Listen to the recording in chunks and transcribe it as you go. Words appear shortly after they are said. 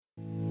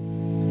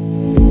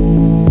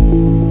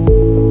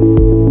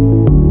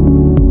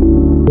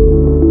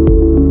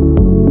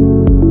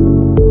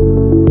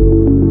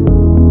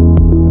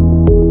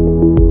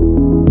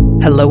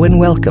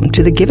welcome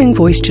to the Giving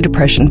Voice to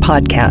Depression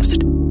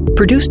podcast,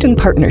 produced in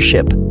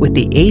partnership with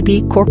the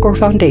A.B. Korkor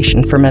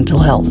Foundation for Mental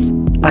Health.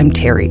 I'm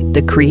Terry,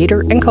 the creator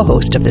and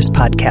co-host of this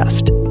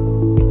podcast.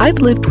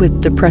 I've lived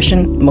with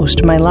depression most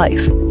of my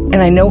life,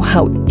 and I know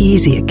how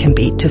easy it can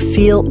be to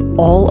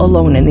feel all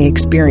alone in the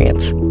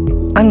experience.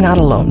 I'm not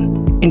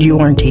alone, and you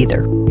aren't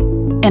either.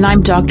 And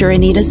I'm Dr.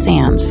 Anita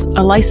Sands,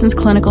 a licensed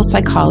clinical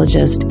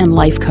psychologist and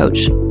life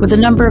coach with a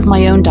number of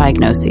my own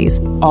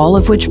diagnoses, all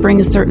of which bring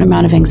a certain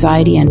amount of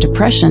anxiety and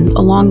depression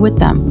along with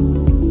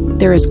them.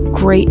 There is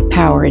great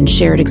power in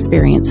shared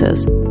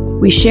experiences.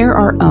 We share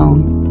our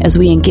own as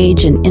we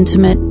engage in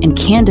intimate and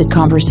candid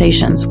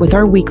conversations with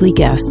our weekly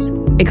guests,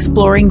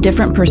 exploring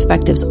different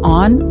perspectives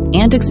on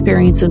and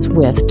experiences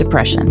with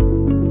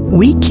depression.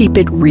 We keep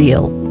it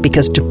real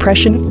because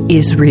depression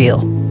is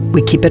real.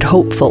 We keep it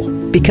hopeful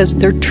because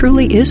there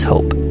truly is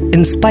hope,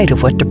 in spite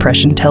of what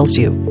depression tells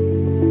you.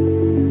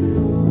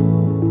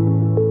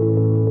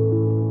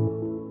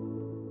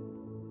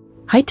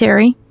 Hi,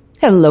 Terry.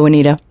 Hello,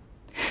 Anita.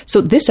 So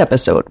this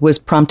episode was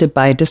prompted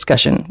by a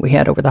discussion we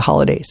had over the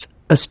holidays.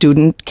 A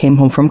student came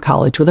home from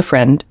college with a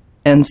friend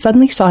and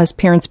suddenly saw his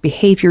parents'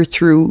 behavior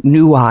through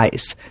new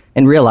eyes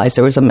and realized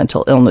there was a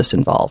mental illness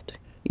involved.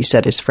 He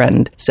said his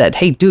friend said,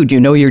 "Hey, dude, you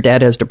know your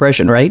dad has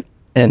depression, right?"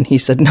 And he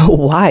said, "No,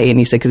 why?" And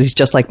he said, "Because he's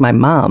just like my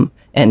mom,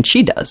 and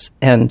she does."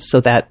 And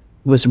so that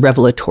was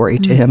revelatory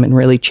to him and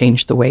really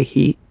changed the way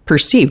he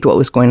perceived what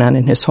was going on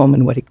in his home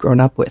and what he'd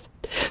grown up with.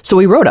 So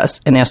he wrote us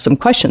and asked some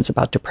questions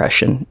about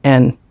depression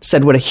and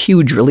said what a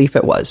huge relief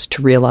it was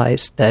to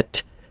realize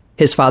that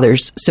his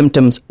father's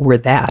symptoms were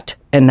that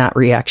and not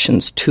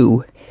reactions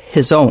to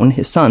his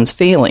son's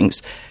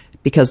failings,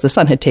 because the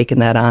son had taken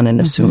that on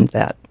and assumed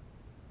that.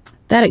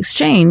 That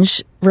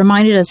exchange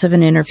reminded us of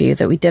an interview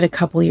that we did a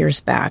couple years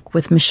back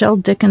with Michelle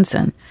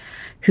Dickinson,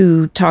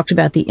 who talked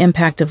about the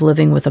impact of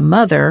living with a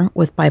mother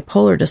with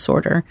bipolar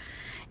disorder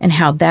and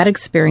how that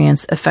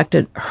experience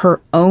affected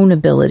her own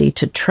ability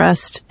to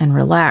trust and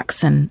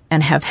relax and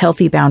have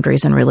healthy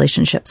boundaries and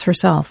relationships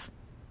herself.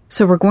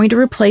 So we're going to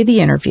replay the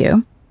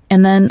interview,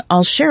 and then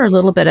I'll share a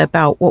little bit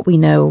about what we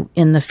know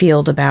in the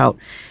field about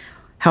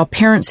how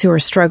parents who are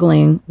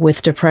struggling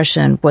with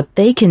depression, what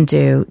they can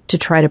do to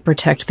try to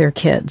protect their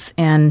kids,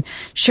 and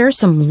share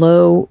some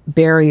low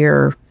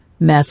barrier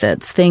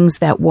methods, things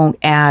that won't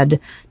add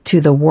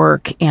to the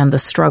work and the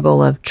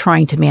struggle of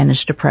trying to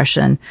manage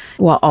depression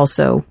while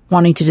also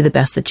wanting to do the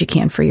best that you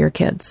can for your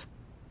kids.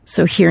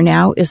 So here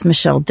now is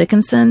Michelle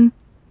Dickinson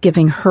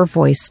giving her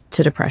voice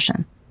to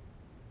depression.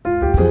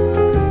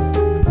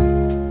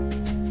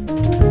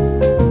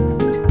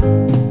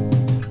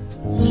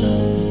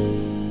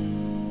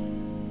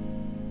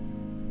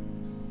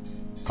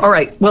 All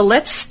right, well,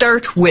 let's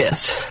start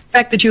with the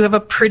fact that you have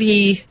a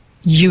pretty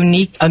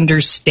unique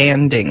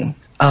understanding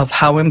of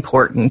how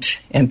important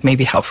and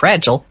maybe how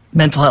fragile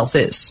mental health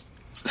is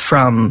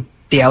from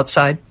the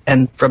outside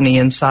and from the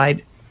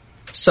inside.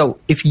 So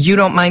if you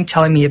don't mind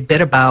telling me a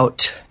bit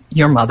about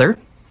your mother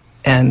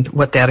and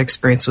what that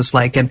experience was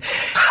like and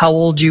how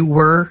old you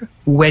were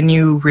when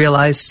you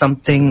realized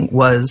something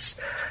was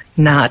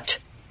not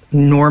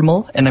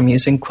normal, and I'm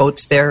using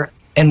quotes there,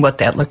 and what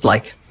that looked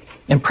like.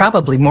 And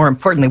probably more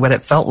importantly, what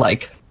it felt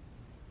like.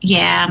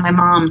 Yeah, my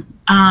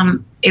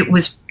mom. It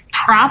was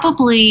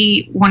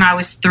probably when I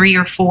was 3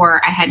 or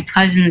 4, I had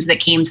cousins that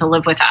came to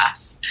live with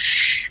us.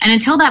 And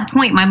until that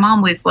point, my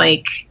mom was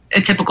like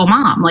a typical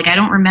mom. Like, I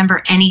don't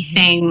remember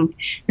anything.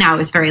 Now, I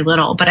was very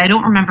little, but I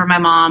don't remember my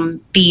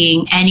mom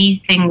being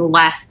anything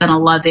less than a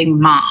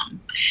loving mom.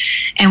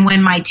 And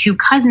when my 2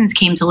 cousins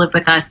came to live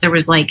with us, there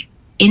was like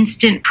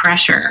instant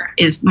pressure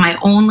is my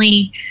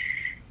only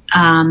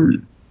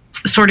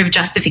sort of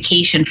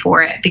justification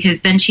for it,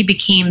 because then she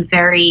became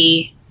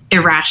very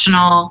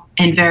irrational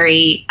and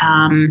very,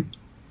 I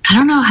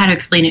don't know how to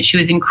explain it. She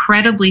was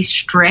incredibly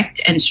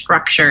strict and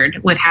structured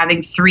with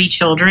having 3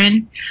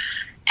 children.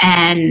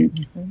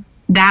 And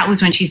that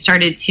was when she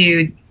started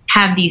to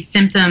have these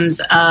symptoms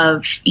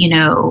of,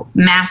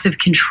 massive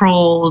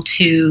control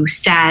to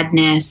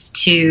sadness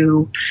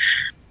to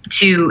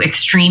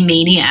extreme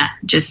mania,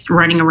 just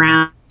running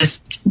around,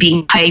 just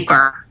being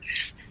hyper,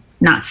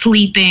 not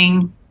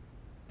sleeping.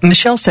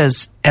 Michelle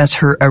says as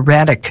her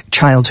erratic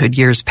childhood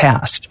years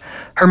passed,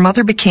 her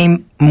mother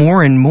became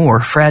more and more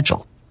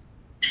fragile.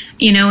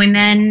 And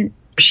then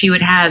she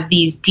would have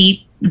these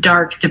deep,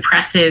 dark,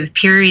 depressive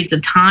periods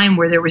of time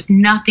where there was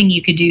nothing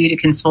you could do to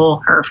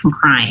console her from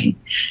crying.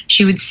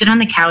 She would sit on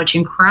the couch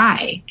and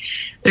cry.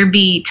 There'd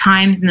be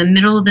times in the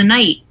middle of the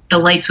night, the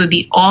lights would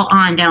be all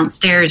on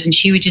downstairs, and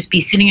she would just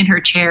be sitting in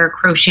her chair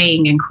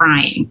crocheting and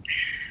crying.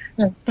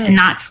 And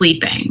not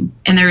sleeping.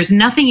 And there was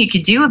nothing you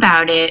could do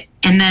about it.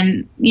 And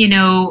then,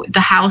 the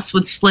house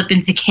would slip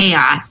into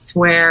chaos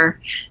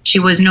where she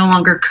was no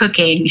longer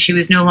cooking, she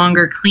was no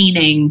longer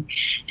cleaning,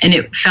 and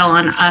it fell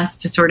on us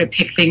to sort of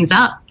pick things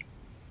up.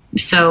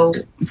 So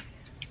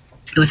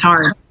it was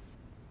hard.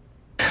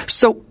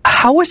 So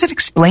how was it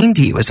explained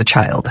to you as a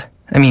child?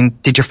 I mean,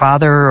 did your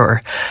father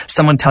or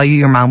someone tell you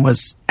your mom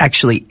was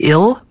actually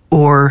ill,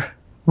 or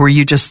were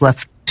you just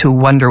left to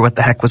wonder what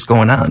the heck was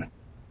going on?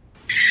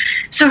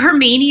 So her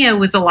mania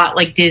was a lot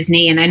like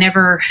Disney, and I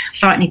never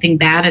thought anything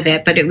bad of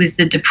it, but it was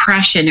the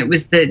depression. It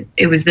was the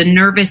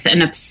nervous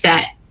and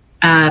upset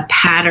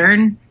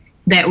pattern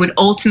that would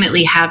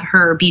ultimately have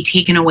her be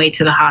taken away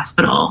to the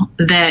hospital,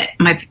 that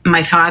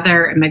my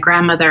father and my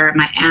grandmother and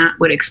my aunt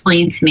would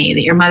explain to me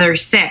that your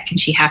mother's sick and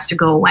she has to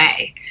go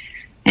away.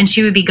 And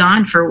she would be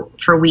gone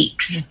for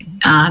weeks.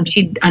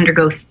 She'd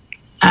undergo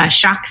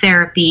shock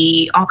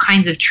therapy, all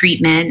kinds of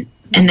treatment,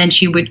 and then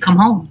she would come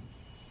home.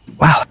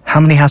 Wow. How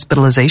many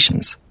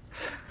hospitalizations?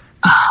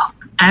 Oh,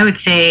 I would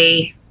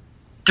say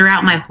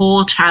throughout my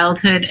whole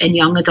childhood and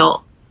young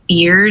adult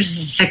years,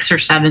 6 or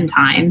 7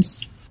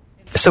 times.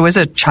 So as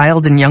a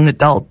child and young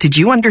adult, did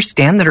you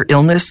understand that her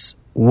illness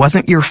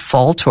wasn't your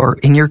fault or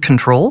in your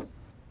control?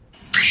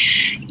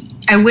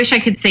 I wish I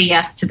could say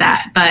yes to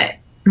that, but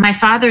my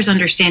father's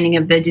understanding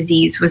of the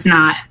disease was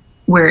not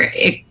where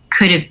it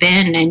could have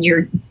been. And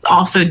you're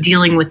also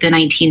dealing with the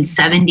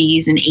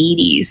 1970s and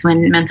 80s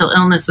when mental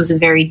illness was a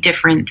very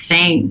different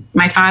thing.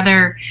 My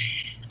father,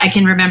 I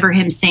can remember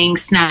him saying,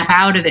 snap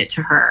out of it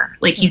to her.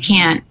 Like, you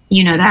can't,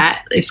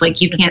 that it's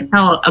like, you can't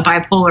tell a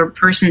bipolar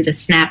person to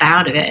snap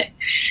out of it.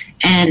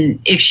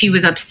 And if she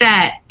was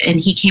upset and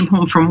he came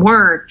home from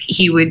work,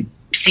 he would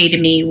say to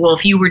me, well,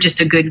 if you were just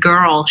a good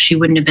girl, she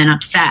wouldn't have been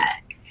upset.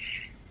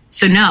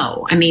 So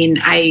no, I mean,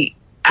 I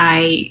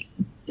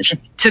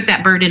took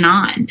that burden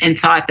on and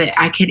thought that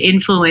I could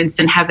influence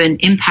and have an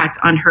impact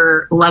on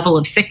her level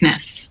of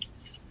sickness.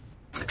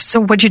 So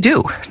what'd you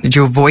do? Did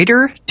you avoid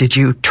her? Did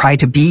you try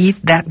to be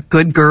that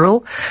good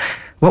girl?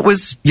 What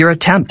was your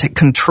attempt at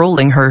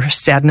controlling her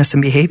sadness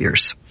and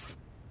behaviors?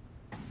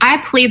 I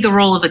played the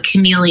role of a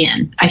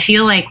chameleon. I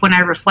feel like when I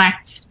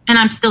reflect, and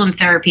I'm still in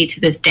therapy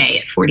to this day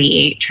at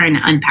 48, trying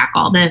to unpack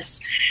all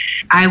this,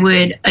 I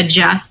would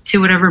adjust to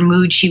whatever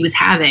mood she was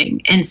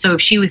having. And so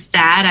if she was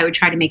sad, I would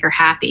try to make her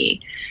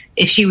happy.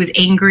 If she was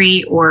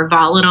angry or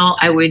volatile,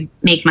 I would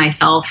make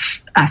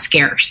myself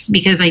scarce,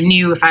 because I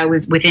knew if I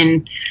was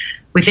within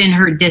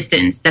her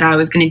distance that I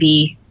was going to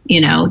be,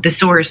 the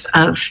source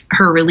of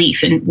her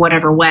relief in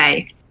whatever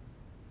way.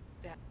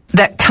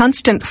 That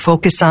constant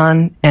focus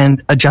on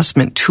and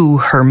adjustment to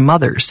her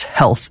mother's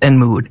health and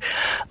mood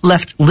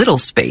left little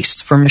space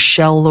for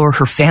Michelle or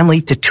her family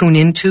to tune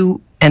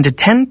into and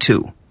attend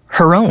to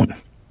her own.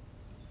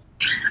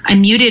 I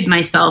muted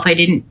myself. I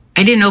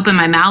didn't open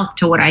my mouth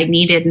to what I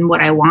needed and what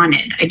I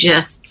wanted. I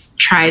just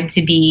tried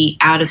to be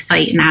out of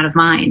sight and out of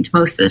mind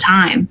most of the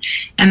time.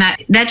 And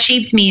that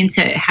shaped me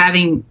into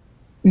having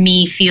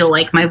me feel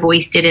like my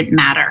voice didn't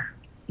matter.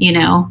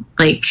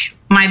 Like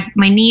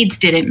my needs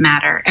didn't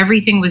matter.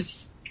 Everything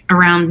was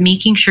around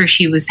making sure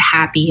she was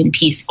happy and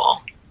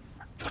peaceful.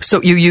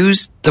 So you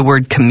used the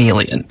word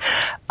chameleon.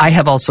 I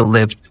have also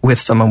lived with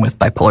someone with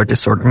bipolar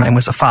disorder. Mine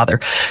was a father.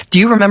 Do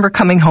you remember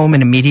coming home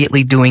and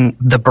immediately doing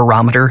the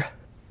barometer?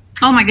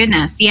 Oh my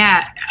goodness.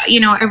 Yeah.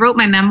 I wrote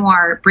my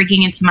memoir,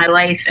 Breaking Into My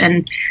Life,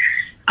 and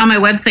on my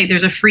website,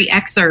 there's a free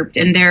excerpt,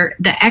 and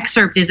the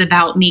excerpt is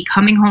about me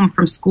coming home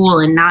from school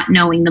and not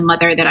knowing the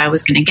mother that I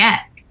was going to get.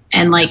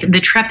 And like the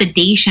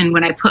trepidation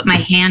when I put my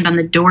hand on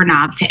the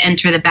doorknob to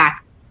enter the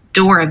back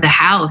door of the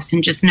house,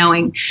 and just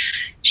knowing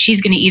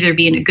she's going to either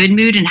be in a good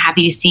mood and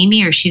happy to see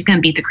me, or she's going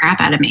to beat the crap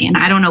out of me. And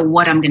I don't know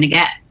what I'm going to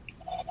get.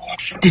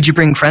 Did you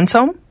bring friends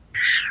home?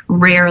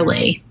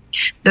 Rarely.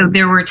 So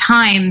there were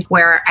times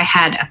where I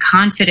had a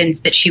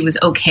confidence that she was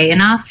okay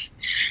enough,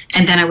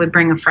 and then I would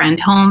bring a friend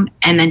home,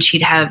 and then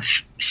she'd have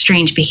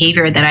strange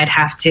behavior that I'd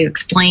have to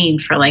explain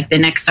for like the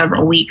next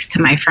several weeks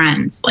to my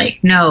friends. Like,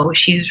 no,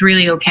 she's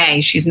really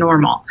okay. She's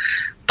normal.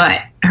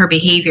 But her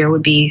behavior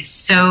would be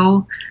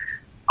so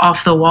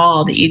off the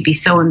wall that you'd be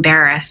so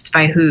embarrassed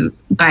by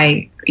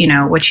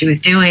what she was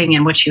doing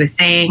and what she was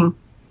saying.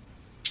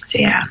 So,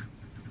 yeah.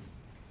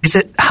 Is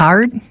it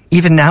hard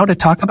even now to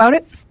talk about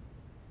it?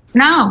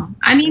 No.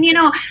 I mean,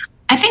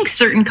 I think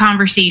certain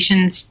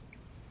conversations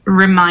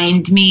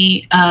remind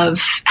me of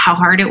how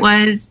hard it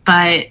was,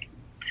 but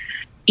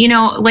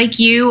like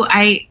you,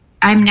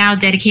 I'm now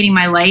dedicating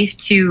my life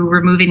to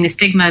removing the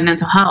stigma of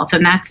mental health.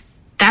 And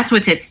that's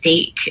what's at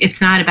stake.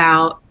 It's not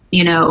about,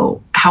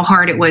 how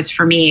hard it was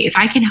for me. If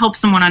I can help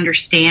someone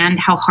understand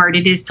how hard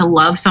it is to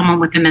love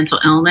someone with a mental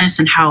illness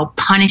and how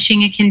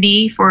punishing it can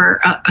be for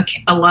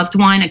a loved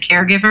one, a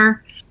caregiver,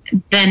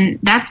 then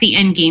that's the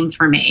end game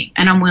for me.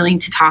 And I'm willing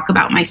to talk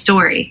about my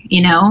story,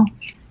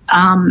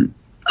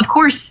 Of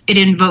course, it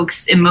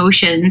invokes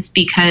emotions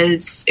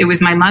because it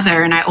was my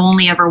mother, and I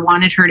only ever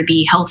wanted her to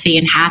be healthy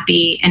and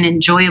happy and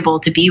enjoyable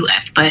to be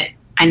with, but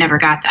I never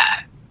got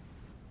that,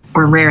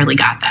 or rarely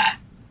got that.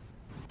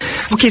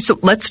 Okay, so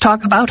let's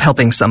talk about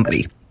helping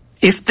somebody.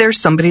 If there's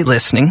somebody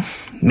listening,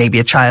 maybe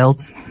a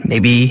child,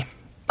 maybe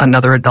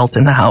another adult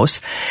in the house,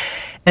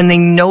 and they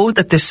know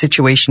that this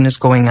situation is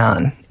going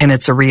on and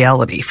it's a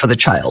reality for the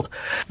child,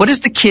 what does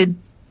the kid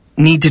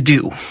need to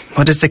do?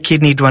 What does the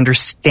kid need to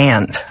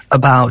understand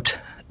about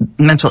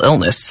mental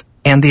illness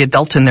and the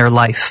adult in their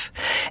life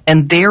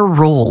and their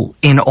role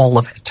in all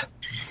of it?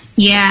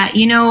 Yeah,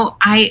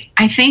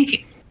 I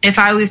think if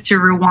I was to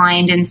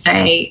rewind and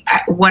say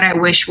what I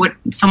wish what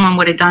someone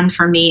would have done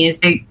for me is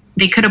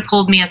they could have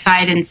pulled me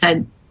aside and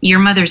said, your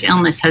mother's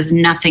illness has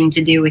nothing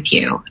to do with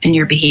you and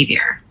your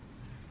behavior.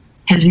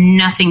 Has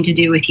nothing to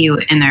do with you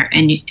and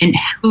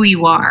who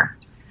you are.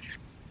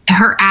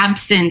 Her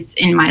absence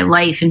in my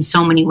life in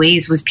so many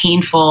ways was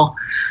painful.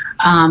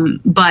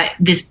 But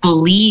this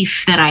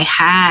belief that I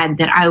had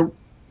that I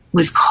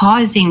was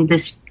causing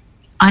this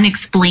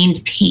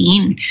unexplained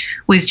pain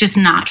was just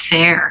not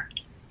fair.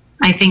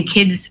 I think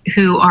kids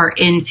who are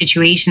in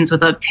situations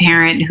with a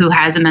parent who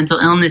has a mental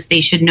illness,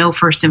 they should know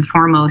first and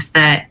foremost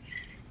that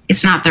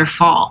it's not their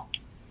fault.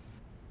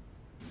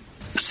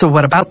 So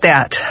what about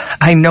that?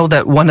 I know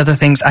that one of the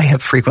things I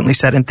have frequently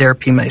said in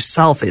therapy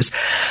myself is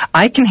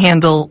I can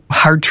handle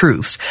hard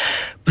truths,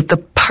 but the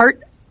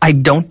part I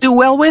don't do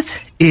well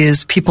with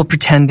is people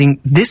pretending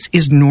this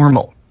is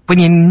normal when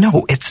you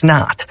know it's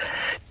not.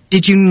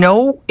 Did you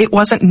know it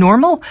wasn't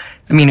normal?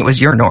 I mean, it was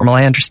your normal.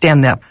 I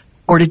understand that.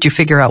 Or did you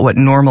figure out what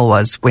normal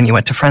was when you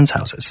went to friends'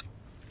 houses?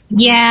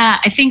 Yeah,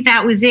 I think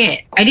that was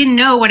it. I didn't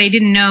know what I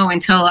didn't know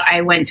until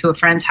I went to a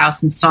friend's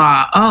house and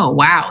saw, oh,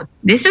 wow,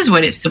 this is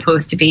what it's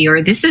supposed to be,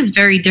 or this is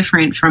very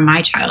different from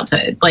my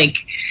childhood. Like,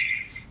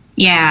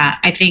 yeah,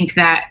 I think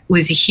that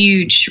was a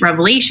huge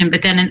revelation.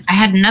 But then I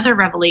had another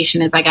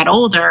revelation as I got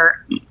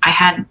older. I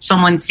had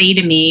someone say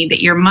to me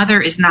that your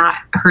mother is not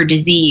her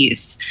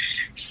disease.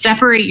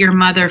 Separate your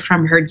mother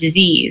from her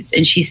disease,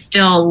 and she's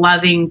still a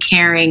loving,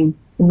 caring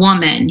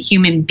woman,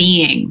 human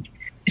being.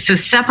 So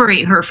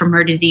separate her from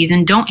her disease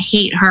and don't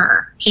hate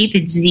her, hate the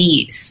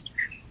disease.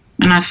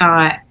 And I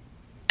thought,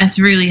 that's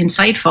really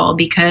insightful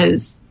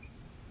because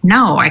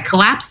no, I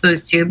collapsed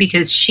those two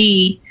because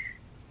she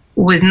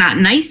was not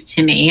nice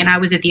to me and I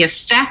was at the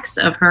effects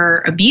of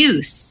her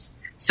abuse.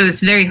 So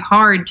it's very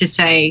hard to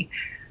say,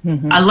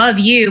 I love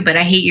you, but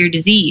I hate your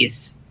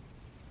disease.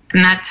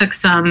 And that took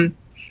some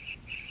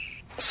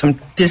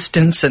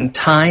distance and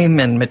time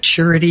and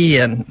maturity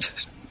and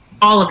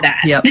all of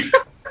that. Yep.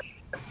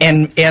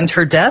 And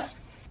her death?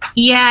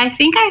 Yeah, I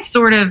think I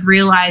sort of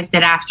realized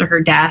that after her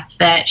death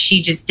that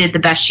she just did the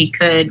best she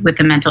could with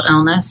the mental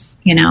illness,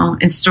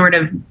 and sort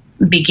of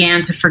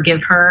began to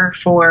forgive her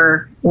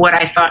for what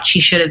I thought she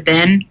should have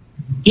been.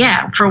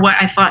 Yeah, for what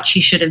I thought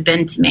she should have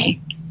been to me.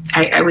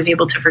 I was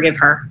able to forgive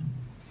her.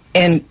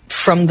 And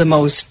from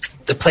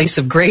the place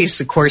of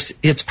grace, of course,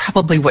 it's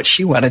probably what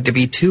she wanted to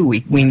be too.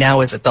 We now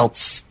as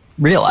adults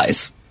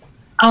realize.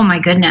 Oh my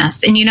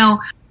goodness. And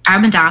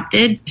I'm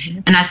adopted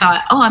and I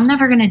thought, oh, I'm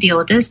never going to deal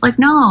with this. Like,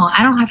 no,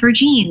 I don't have her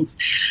genes.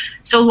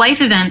 So life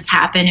events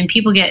happen and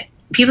people get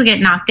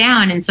knocked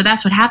down. And so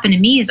that's what happened to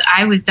me is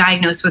I was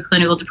diagnosed with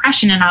clinical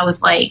depression and I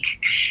was like,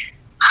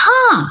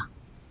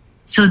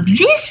 so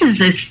this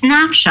is a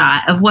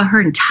snapshot of what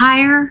her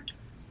entire,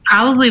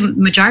 probably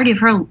majority of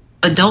her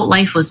adult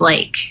life was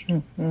like.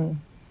 And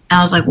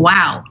I was like,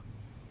 wow.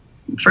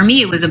 For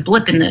me, it was a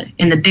blip in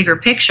the bigger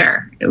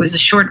picture. It was a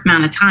short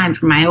amount of time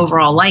for my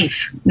overall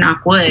life,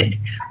 knock wood.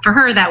 For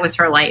her, that was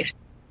her life.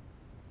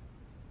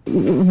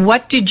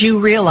 What did you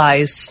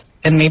realize,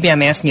 and maybe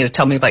I'm asking you to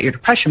tell me about your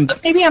depression,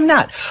 but maybe I'm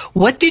not.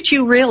 What did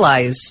you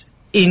realize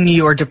in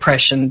your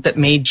depression that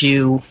made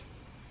you,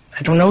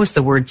 I don't know, is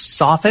the word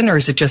soften or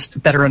is it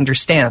just better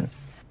understand?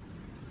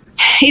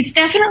 It's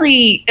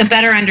definitely a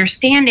better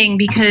understanding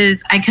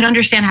because I could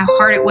understand how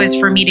hard it was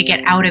for me to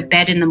get out of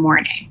bed in the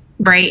morning.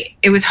 Right.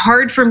 It was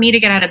hard for me to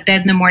get out of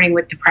bed in the morning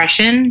with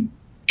depression.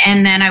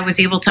 And then I was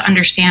able to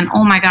understand,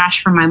 oh my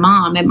gosh, for my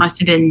mom, it must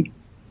have been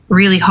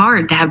really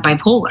hard to have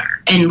bipolar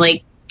and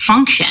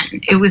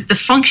function. It was the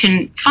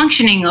functioning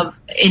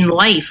in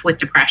life with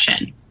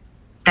depression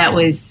that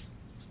was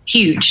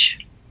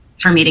huge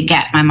for me to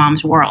get my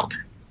mom's world.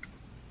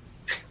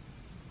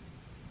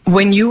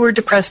 When you were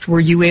depressed, were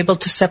you able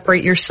to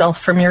separate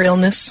yourself from your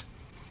illness?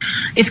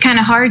 It's kind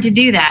of hard to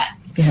do that.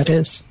 Yeah, it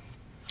is.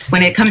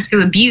 When it comes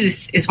to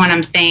abuse is when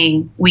I'm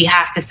saying we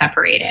have to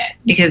separate it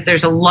because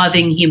there's a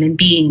loving human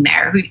being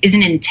there who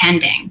isn't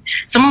intending.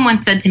 Someone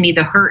once said to me,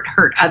 the hurt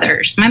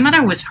others. My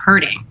mother was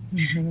hurting.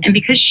 And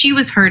because she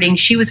was hurting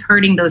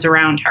those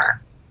around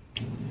her.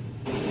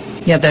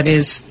 Yeah, that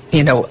is,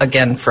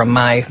 again, from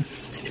my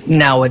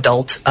now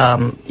adult,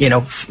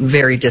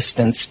 very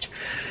distanced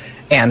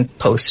and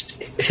post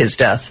his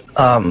death,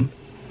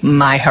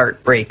 my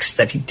heart breaks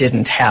that he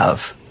didn't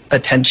have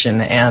attention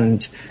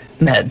and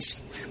meds.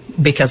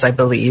 Because I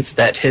believe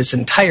that his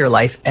entire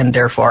life and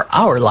therefore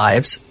our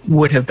lives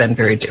would have been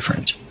very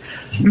different.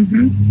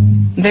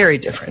 Very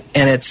different.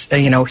 And it's,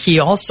 he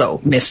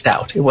also missed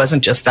out. It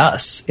wasn't just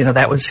us.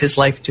 That was his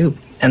life too.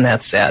 And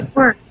that's sad.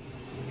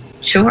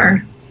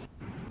 Sure.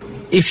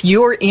 If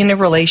you're in a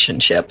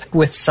relationship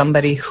with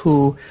somebody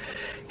who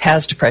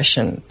has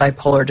depression,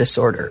 bipolar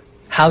disorder,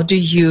 how do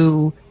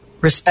you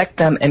respect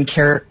them and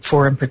care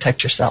for and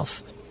protect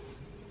yourself?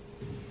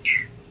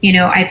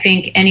 I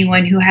think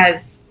anyone who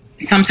has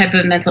some type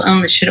of mental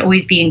illness should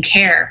always be in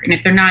care. And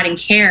if they're not in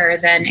care,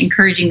 then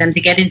encouraging them to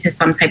get into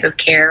some type of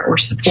care or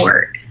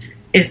support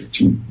is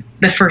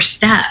the first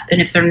step. And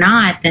if they're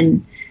not,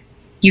 then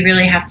you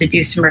really have to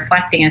do some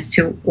reflecting as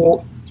to,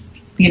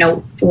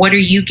 what are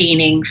you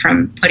gaining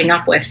from putting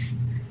up with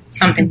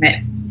something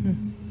that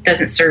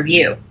doesn't serve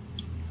you?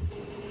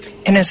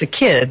 And as a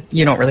kid,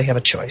 you don't really have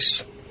a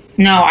choice.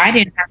 No, I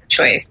didn't have a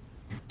choice.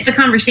 It's a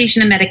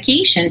conversation of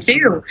medication,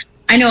 too.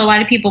 I know a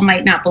lot of people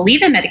might not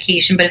believe in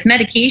medication, but if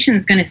medication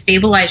is going to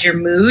stabilize your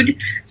mood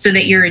so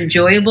that you're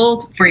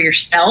enjoyable for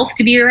yourself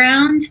to be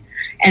around,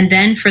 and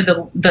then for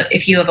the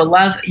if you have a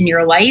love in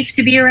your life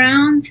to be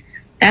around,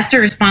 that's a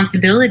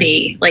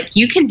responsibility. Like,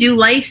 you can do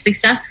life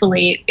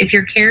successfully if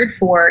you're cared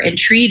for and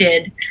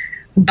treated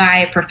by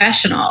a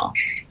professional.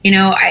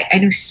 I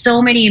know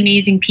so many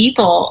amazing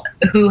people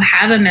who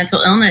have a mental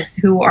illness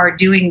who are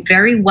doing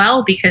very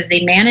well because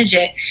they manage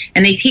it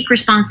and they take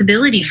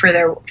responsibility for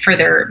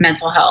their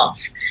mental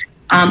health.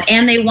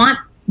 And they want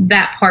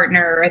that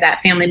partner or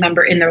that family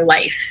member in their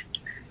life.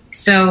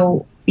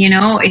 So,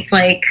 it's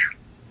like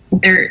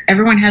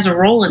everyone has a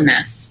role in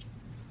this.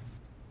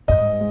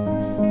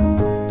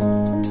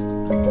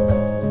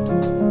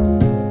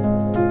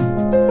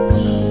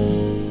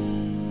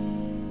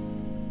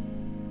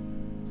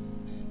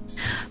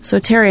 So,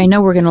 Terry, I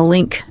know we're going to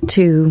link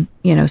to,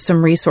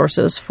 some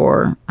resources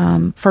for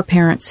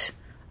parents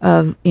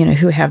of,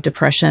 who have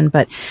depression.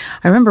 But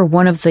I remember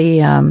one of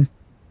the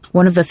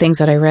things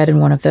that I read in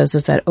one of those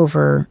is that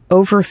over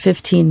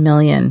 15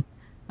 million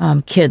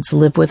kids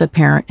live with a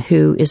parent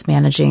who is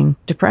managing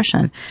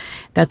depression.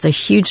 That's a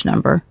huge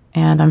number,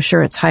 and I'm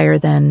sure it's higher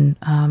than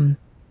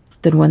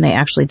when they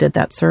actually did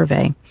that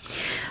survey.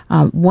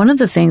 One of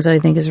the things that I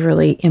think is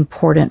really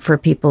important for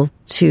people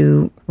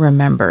to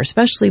remember,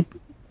 especially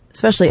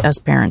us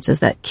parents,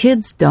 is that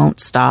kids don't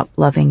stop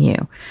loving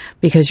you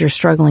because you're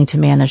struggling to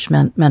manage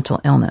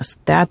mental illness.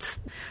 That's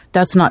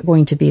not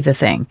going to be the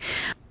thing.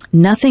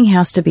 Nothing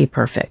has to be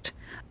perfect.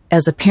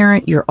 As a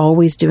parent, you're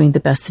always doing the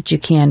best that you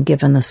can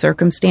given the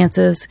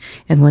circumstances.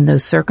 And when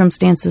those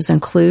circumstances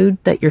include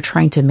that you're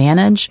trying to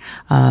manage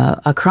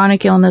a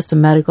chronic illness, a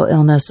medical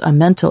illness, a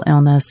mental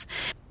illness,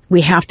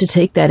 we have to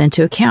take that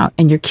into account.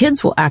 And your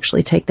kids will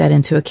actually take that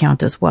into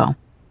account as well.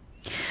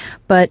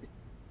 But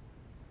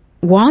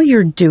while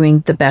you're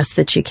doing the best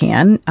that you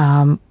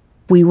can,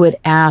 we would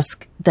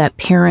ask that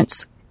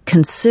parents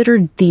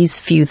consider these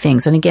few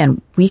things. And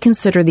again, we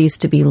consider these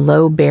to be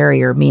low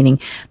barrier, meaning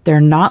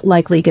they're not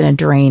likely going to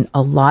drain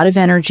a lot of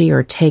energy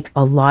or take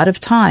a lot of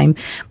time,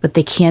 but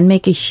they can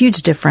make a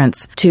huge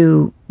difference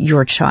to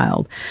your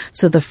child.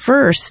 So the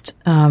first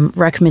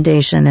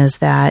recommendation is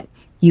that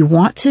you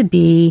want to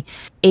be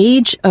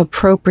age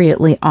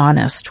appropriately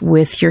honest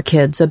with your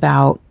kids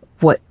about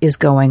what is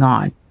going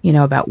on.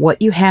 About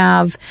what you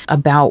have,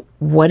 about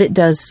what it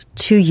does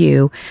to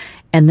you.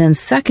 And then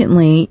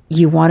secondly,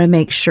 you want to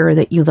make sure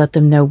that you let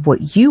them know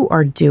what you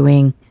are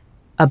doing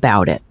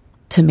about it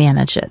to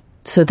manage it,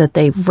 so that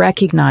they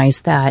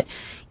recognize that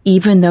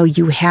even though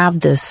you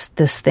have this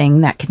thing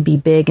that can be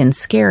big and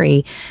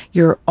scary,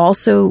 you're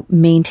also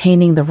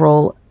maintaining the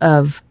role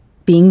of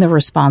being the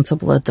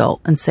responsible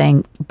adult and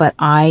saying, but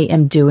I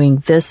am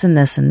doing this and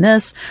this and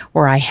this,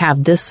 or I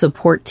have this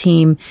support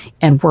team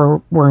and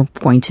we're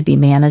going to be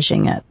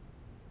managing it.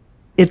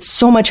 It's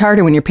so much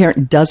harder when your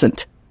parent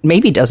doesn't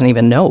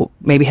even know,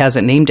 maybe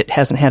hasn't named it,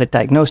 hasn't had it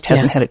diagnosed,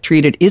 hasn't had it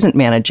treated, isn't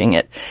managing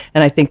it.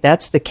 And I think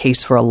that's the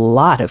case for a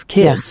lot of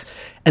kids. Yes.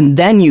 And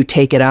then you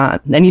take it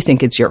on. Then you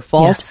think it's your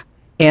fault. Yes.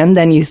 And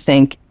then you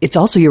think it's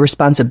also your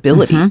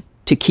responsibility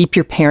to keep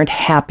your parent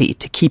happy,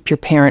 to keep your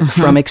parent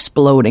from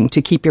exploding,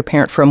 to keep your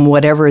parent from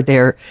whatever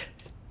their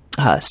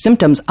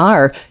symptoms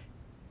are.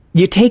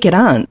 You take it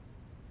on.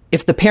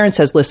 If the parent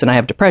says, listen, I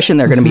have depression,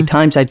 there are going to be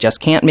times I just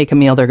can't make a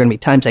meal, there are going to be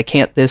times I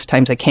can't this,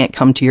 times I can't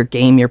come to your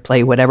game, your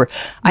play, whatever.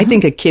 I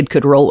think a kid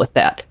could roll with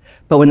that.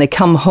 But when they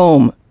come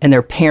home and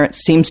their parent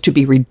seems to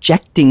be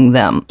rejecting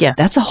them,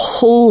 that's a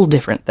whole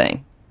different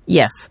thing.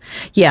 Yes.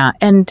 Yeah.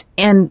 And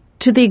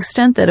to the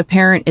extent that a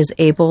parent is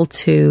able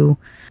to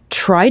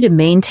try to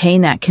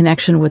maintain that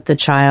connection with the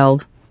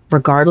child,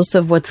 regardless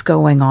of what's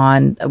going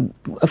on,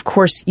 of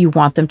course, you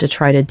want them to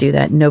try to do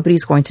that.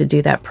 Nobody's going to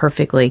do that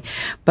perfectly.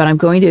 But I'm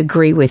going to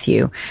agree with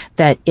you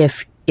that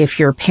if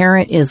your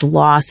parent is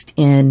lost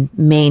in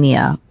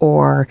mania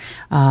or,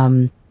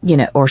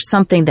 or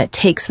something that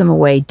takes them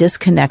away,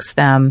 disconnects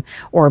them,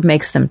 or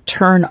makes them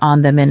turn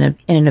on them in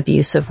an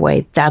abusive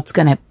way, that's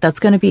going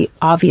to be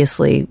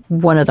obviously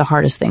one of the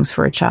hardest things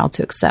for a child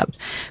to accept,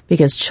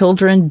 because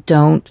children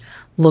don't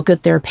look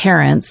at their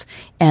parents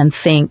and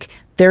think,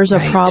 there's a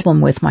problem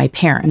with my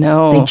parent.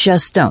 No. They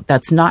just don't.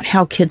 That's not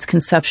how kids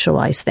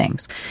conceptualize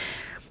things.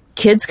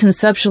 Kids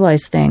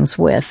conceptualize things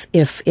with,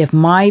 if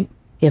my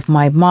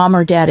mom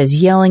or dad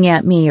is yelling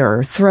at me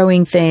or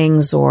throwing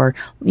things or,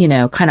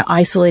 kind of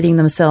isolating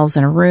themselves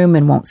in a room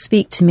and won't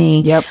speak to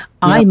me,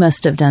 I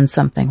must have done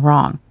something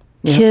wrong.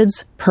 Yep.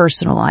 Kids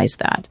personalize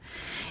that.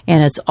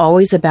 And it's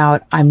always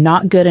about, I'm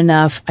not good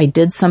enough, I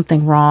did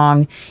something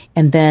wrong,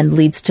 and then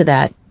leads to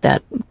that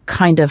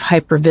kind of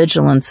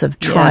hypervigilance of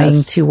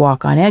trying to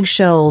walk on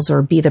eggshells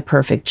or be the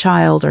perfect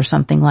child or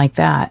something like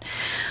that.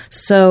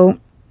 So,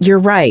 you're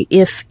right.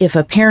 If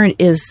a parent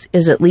is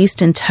at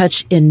least in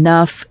touch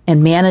enough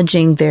and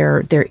managing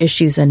their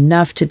issues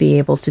enough to be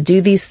able to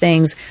do these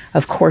things,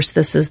 of course,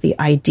 this is the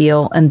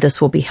ideal, and this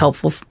will be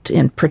helpful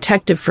and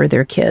protective for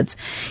their kids.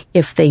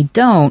 If they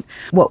don't,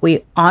 what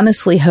we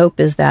honestly hope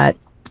is that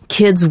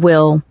kids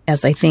will,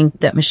 as I think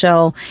that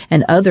Michelle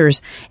and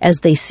others, as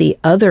they see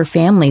other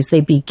families,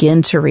 they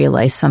begin to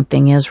realize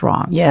something is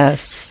wrong.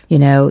 Yes.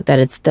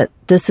 That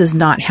this is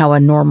not how a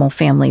normal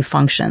family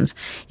functions.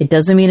 It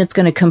doesn't mean it's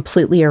going to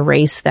completely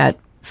erase that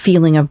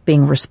feeling of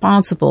being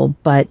responsible,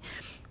 but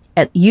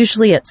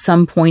usually at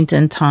some point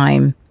in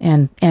time,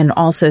 and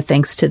also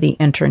thanks to the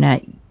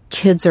internet,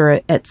 kids are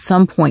at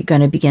some point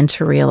going to begin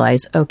to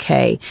realize,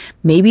 okay,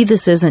 maybe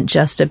this isn't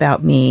just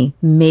about me.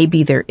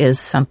 Maybe there is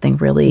something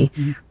really,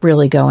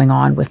 really going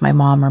on with my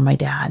mom or my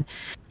dad.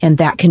 And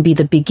that can be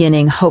the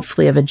beginning,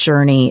 hopefully, of a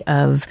journey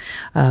of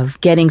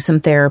getting some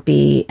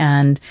therapy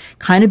and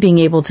kind of being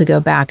able to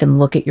go back and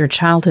look at your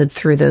childhood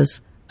through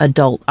those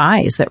adult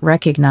eyes that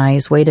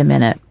recognize, wait a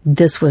minute,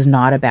 this was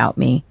not about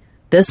me.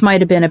 This might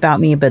have been about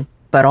me, but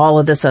all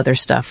of this other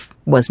stuff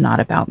was not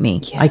about me.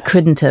 Yeah. I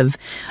couldn't have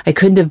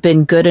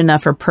been good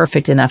enough or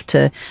perfect enough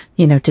to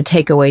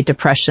take away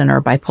depression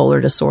or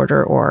bipolar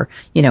disorder or,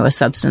 a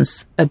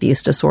substance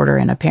abuse disorder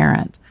in a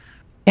parent.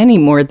 Any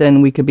more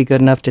than we could be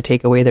good enough to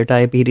take away their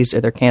diabetes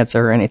or their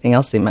cancer or anything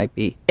else they might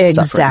be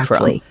suffering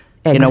from.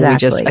 Exactly. We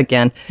just,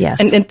 again,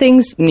 yes. And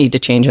things need to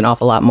change an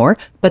awful lot more,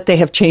 but they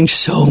have changed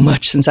so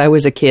much since I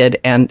was a kid.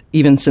 And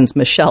even since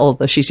Michelle,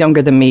 though she's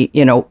younger than me,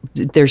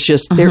 there's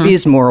just, there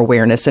is more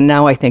awareness. And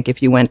now I think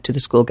if you went to the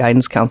school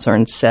guidance counselor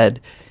and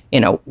said,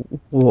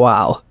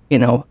 wow,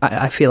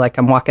 I feel like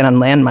I'm walking on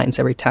landmines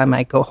every time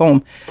I go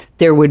home,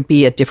 there would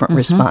be a different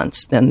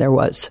response than there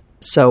was.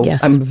 So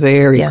yes. I'm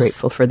very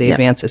grateful for the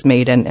advances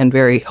made and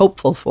very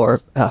hopeful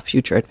for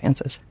future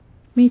advances.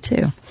 Me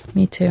too.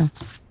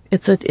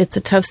 It's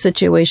a tough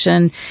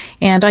situation.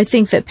 And I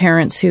think that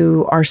parents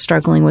who are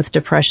struggling with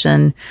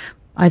depression,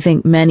 I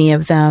think many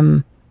of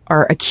them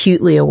are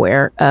acutely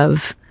aware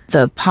of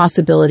the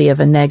possibility of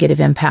a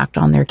negative impact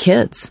on their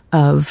kids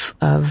of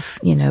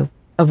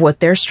what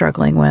they're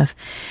struggling with.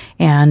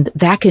 And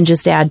that can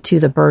just add to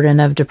the burden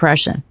of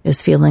depression,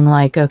 is feeling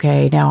like,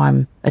 okay, now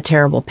I'm a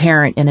terrible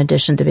parent in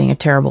addition to being a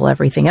terrible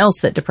everything else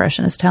that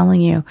depression is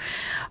telling you.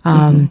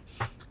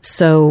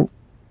 So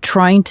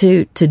trying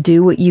to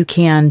do what you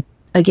can,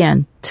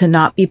 again, to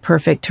not be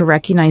perfect, to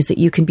recognize that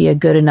you can be a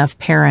good enough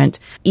parent,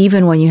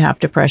 even when you have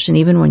depression,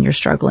 even when you're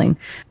struggling,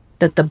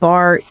 that the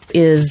bar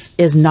is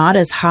not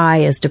as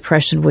high as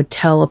depression would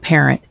tell a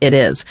parent it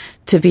is,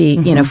 to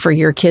be, for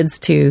your kids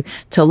to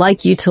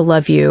like you, to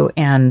love you,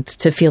 and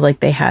to feel like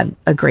they had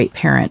a great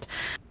parent.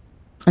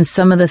 And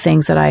some of the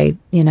things that I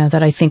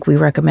think we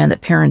recommend that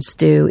parents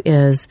do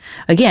is,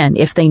 again,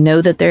 if they know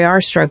that they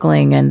are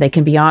struggling and they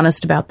can be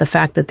honest about the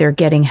fact that they're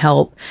getting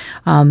help,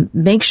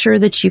 make sure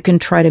that you can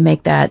try to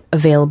make that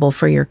available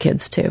for your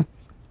kids too.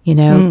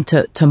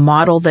 To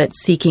model that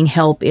seeking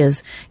help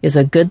is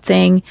a good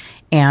thing,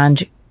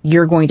 and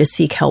you're going to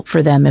seek help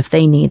for them if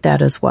they need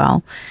that as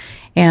well.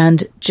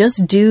 And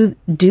just do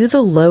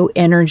the low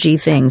energy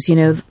things.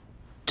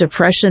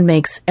 Depression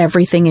makes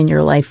everything in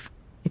your life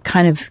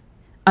kind of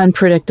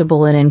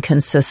unpredictable and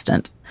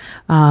inconsistent.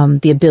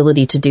 The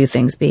ability to do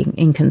things being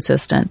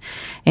inconsistent.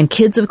 And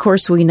kids, of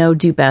course, we know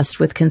do best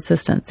with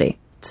consistency.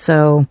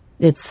 So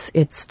it's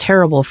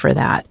terrible for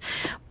that.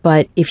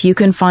 But if you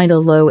can find a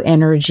low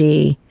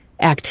energy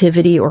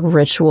activity or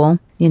ritual,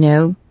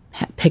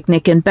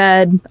 picnic in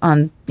bed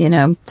on,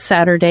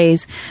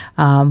 Saturdays,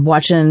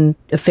 watching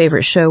a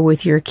favorite show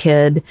with your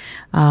kid,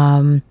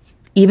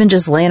 even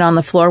just laying on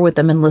the floor with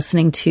them and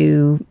listening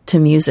to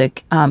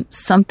music,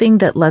 something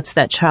that lets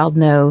that child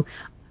know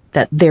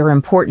that they're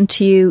important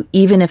to you,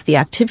 even if the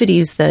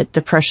activities that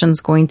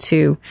depression's going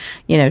to,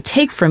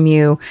 take from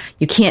you,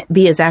 you can't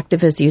be as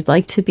active as you'd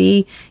like to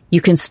be. You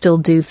can still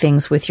do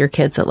things with your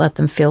kids that let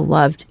them feel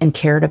loved and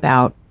cared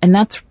about. And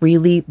that's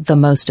really the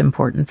most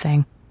important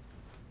thing.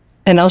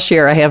 And I'll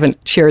share, I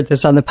haven't shared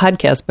this on the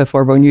podcast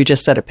before, but when you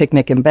just said a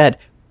picnic in bed,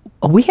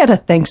 we had a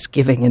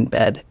Thanksgiving in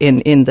bed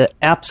in the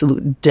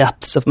absolute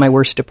depths of my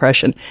worst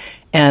depression.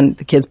 And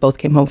the kids both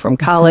came home from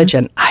college,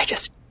 and I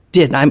just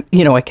did. I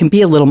can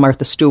be a little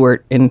Martha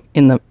Stewart in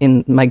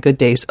my good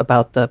days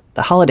about the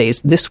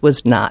holidays. This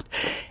was not.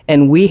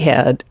 And we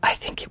had, I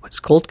think it was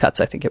cold cuts.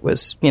 I think it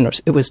was,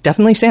 it was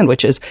definitely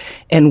sandwiches.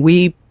 And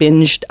we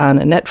binged on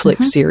a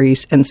Netflix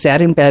series and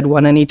sat in bed,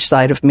 one on each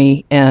side of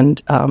me.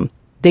 And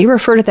they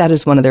refer to that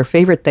as one of their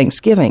favorite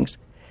Thanksgivings.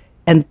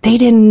 And they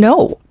didn't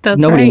know.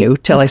 Nobody knew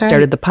till I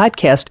started the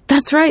podcast.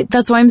 That's right.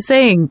 That's what I'm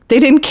saying. They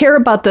didn't care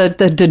about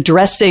the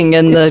dressing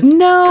and the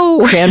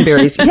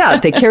cranberries. Yeah,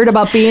 they cared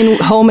about being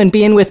home and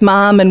being with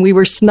mom, and we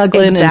were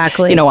snuggling.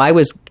 Exactly. And, I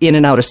was in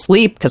and out of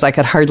sleep because I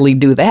could hardly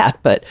do that.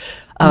 But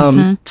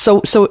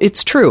so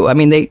it's true. I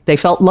mean, they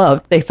felt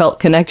loved. They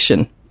felt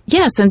connection.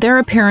 Yes, and there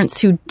are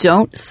parents who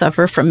don't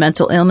suffer from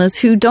mental illness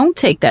who don't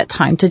take that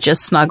time to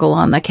just snuggle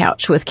on the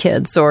couch with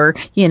kids or,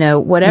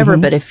 whatever.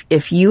 But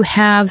if you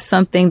have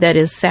something that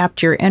has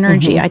sapped your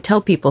energy, I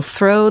tell people,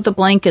 throw the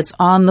blankets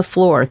on the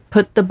floor.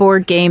 Put the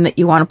board game that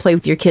you want to play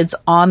with your kids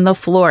on the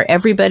floor.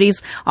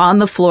 Everybody's on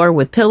the floor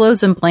with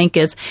pillows and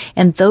blankets.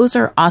 And those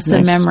are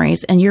awesome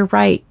memories. And you're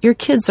right. Your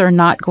kids are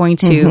not going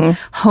to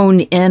hone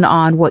in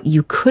on what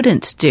you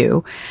couldn't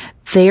do.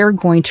 They're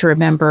going to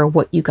remember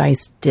what you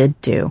guys did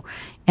do.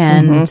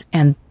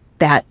 And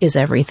that is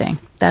everything.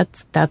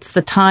 That's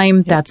the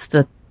time. That's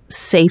the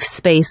safe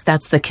space.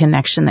 That's the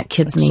connection that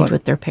kids need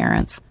with their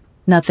parents.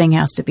 Nothing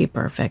has to be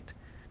perfect.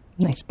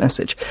 Nice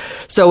message.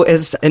 So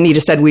as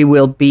Anita said, we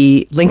will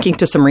be linking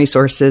to some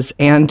resources.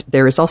 And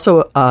there is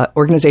also an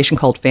organization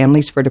called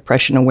Families for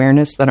Depression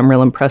Awareness that I'm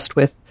real impressed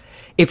with.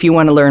 If you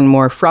want to learn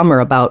more from or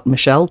about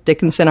Michelle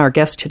Dickinson, our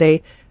guest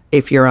today,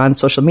 if you're on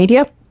social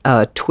media,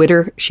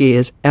 Twitter, she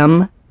is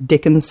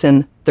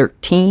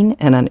mdickinson13,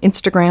 and on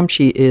Instagram,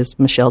 she is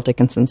Michelle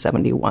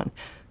Dickinson71.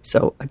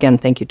 So again,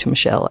 thank you to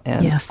Michelle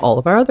and all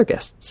of our other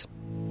guests.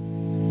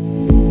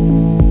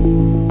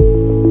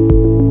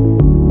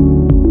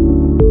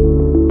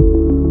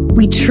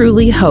 We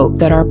truly hope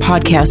that our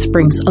podcast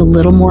brings a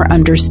little more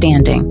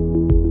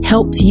understanding,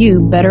 helps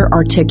you better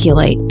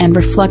articulate and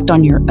reflect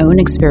on your own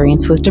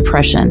experience with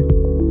depression,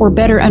 or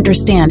better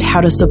understand how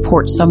to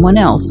support someone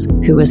else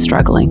who is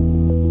struggling.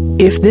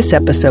 If this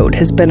episode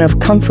has been of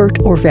comfort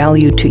or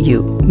value to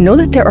you, know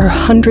that there are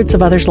hundreds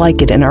of others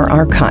like it in our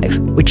archive,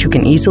 which you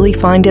can easily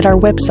find at our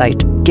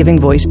website,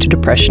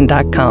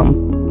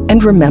 givingvoicetodepression.com.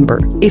 And remember,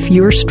 if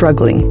you're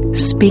struggling,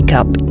 speak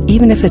up,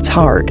 even if it's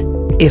hard.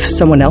 If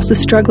someone else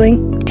is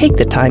struggling, take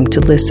the time to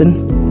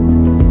listen.